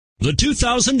The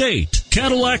 2008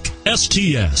 Cadillac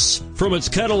STS. From its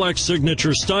Cadillac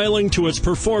signature styling to its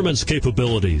performance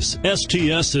capabilities,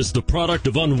 STS is the product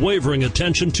of unwavering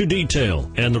attention to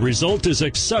detail, and the result is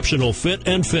exceptional fit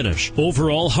and finish,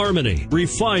 overall harmony,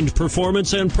 refined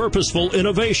performance, and purposeful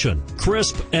innovation,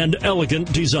 crisp and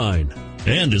elegant design,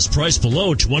 and is priced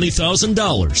below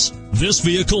 $20,000. This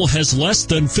vehicle has less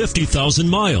than 50,000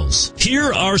 miles.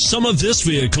 Here are some of this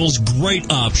vehicle's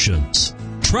great options: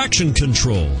 traction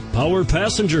control, power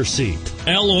passenger seat,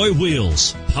 alloy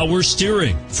wheels, power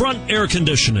steering, front air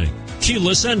conditioning,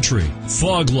 keyless entry,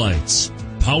 fog lights,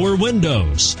 power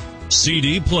windows,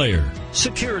 CD player,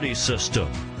 security system.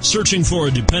 Searching for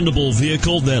a dependable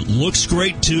vehicle that looks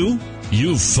great too?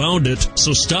 You've found it,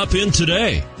 so stop in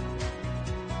today.